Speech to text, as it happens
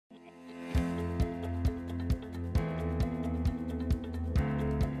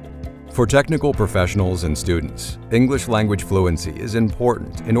For technical professionals and students, English language fluency is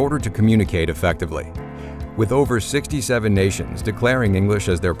important in order to communicate effectively. With over 67 nations declaring English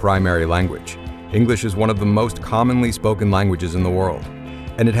as their primary language, English is one of the most commonly spoken languages in the world,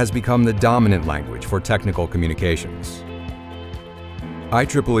 and it has become the dominant language for technical communications.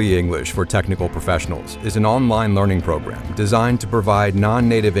 IEEE English for Technical Professionals is an online learning program designed to provide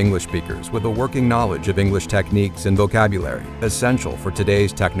non-native English speakers with a working knowledge of English techniques and vocabulary essential for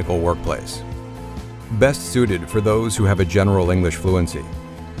today's technical workplace. Best suited for those who have a general English fluency,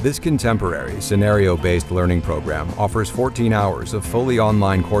 this contemporary, scenario-based learning program offers 14 hours of fully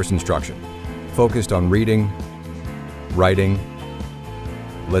online course instruction focused on reading, writing,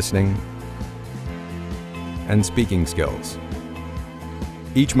 listening, and speaking skills.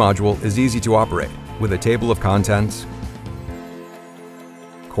 Each module is easy to operate with a table of contents,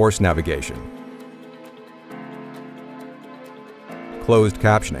 course navigation, closed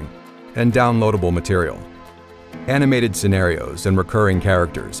captioning, and downloadable material. Animated scenarios and recurring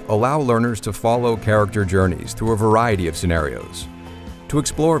characters allow learners to follow character journeys through a variety of scenarios, to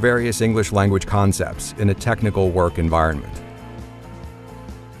explore various English language concepts in a technical work environment.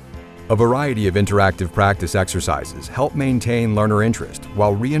 A variety of interactive practice exercises help maintain learner interest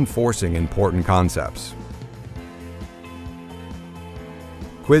while reinforcing important concepts.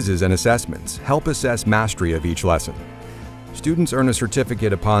 Quizzes and assessments help assess mastery of each lesson. Students earn a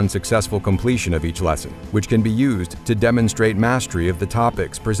certificate upon successful completion of each lesson, which can be used to demonstrate mastery of the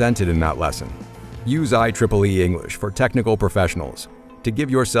topics presented in that lesson. Use IEEE English for Technical Professionals to give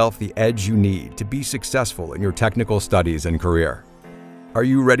yourself the edge you need to be successful in your technical studies and career. Are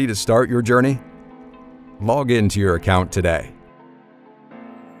you ready to start your journey? Log into your account today.